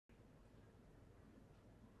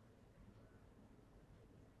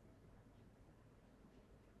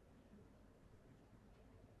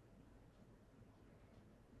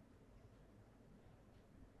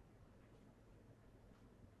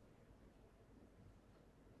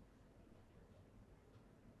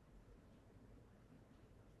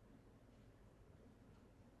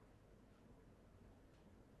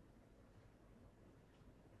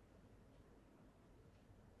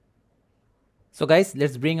So guys,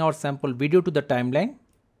 let's bring our sample video to the timeline.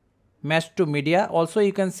 Match to media. Also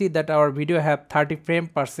you can see that our video have 30 frames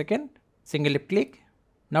per second. Single click.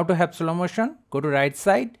 Now to have slow motion, go to right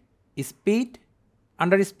side, speed.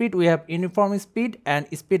 Under speed we have uniform speed and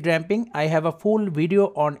speed ramping. I have a full video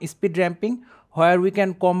on speed ramping where we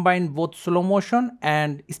can combine both slow motion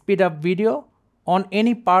and speed up video on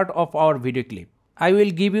any part of our video clip. I will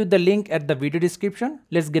give you the link at the video description.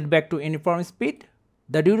 Let's get back to uniform speed.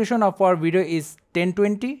 The duration of our video is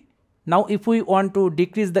 1020. Now if we want to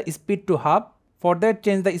decrease the speed to half, for that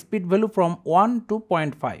change the speed value from 1 to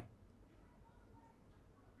 0.5.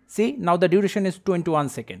 See, now the duration is 21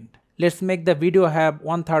 seconds. Let's make the video have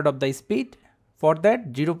 1/3 of the speed. For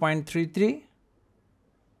that 0.33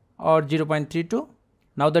 or 0.32.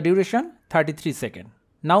 Now the duration 33 seconds.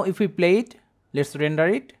 Now if we play it, let's render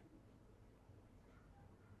it.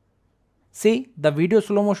 See, the video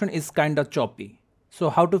slow motion is kinda choppy. So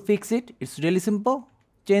how to fix it? It's really simple.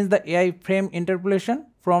 Change the AI frame interpolation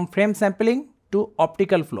from frame sampling to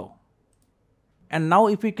optical flow. And now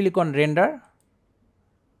if we click on render,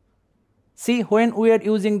 see, when we are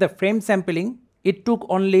using the frame sampling, it took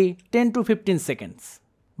only 10 to 15 seconds.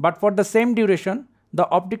 But for the same duration, the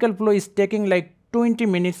optical flow is taking like 20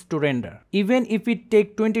 minutes to render. Even if it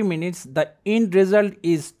take 20 minutes, the end result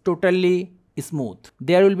is totally smooth.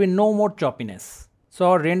 There will be no more choppiness. So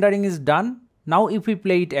our rendering is done. Now if we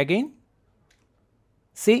play it again,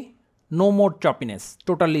 see, no more choppiness,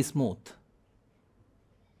 totally smooth.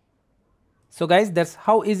 So guys, that's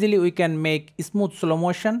how easily we can make smooth slow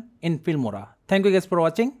motion in Filmora. Thank you guys for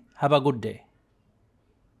watching. Have a good day.